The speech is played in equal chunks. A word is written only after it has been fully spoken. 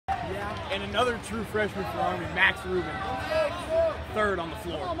And another true freshman for Army, Max Rubin. Third on the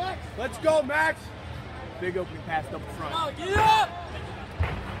floor. Let's go, Max. Big opening pass up front. Come on, get up!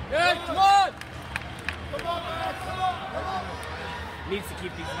 Good, come on! Come on, Max. Come on. Needs to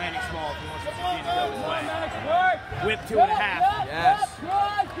keep these landing small if he wants to continue to go his way. Max, work! Whip 2.5. Yes. Come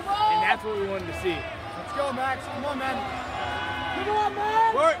on! And that's what we wanted to see. Let's go, Max. Come on, man. Come on,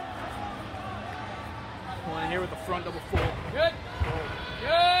 man! Work. Going in here with the front double full. Good!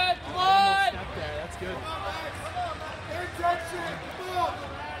 Good! Come on! Step there. That's good. Come on, Max. Interjection. Come on.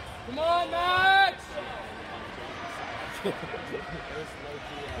 Come on, Max! Good!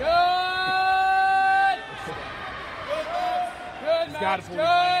 Good, He's got to Max, pull good! his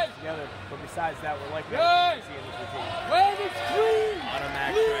hands together. But besides that, we're like that. See in this routine. Wave it clean!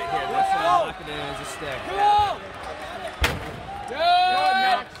 Automax right here. Let's lock it in as a stick. Come on! Good!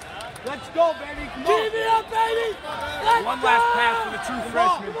 Max. Let's go, baby. Come on. Keep it up, baby! Let's One go! last pass for the true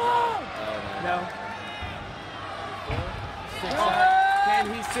freshman. Come on! No.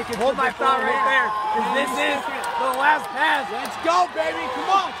 Can he stick it? Hold my thought right there. This is the last pass. Let's go, baby. Come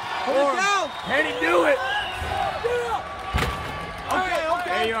on. Put it down. Can he do it? Okay, okay.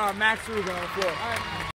 There you are, Max Rubin on the floor.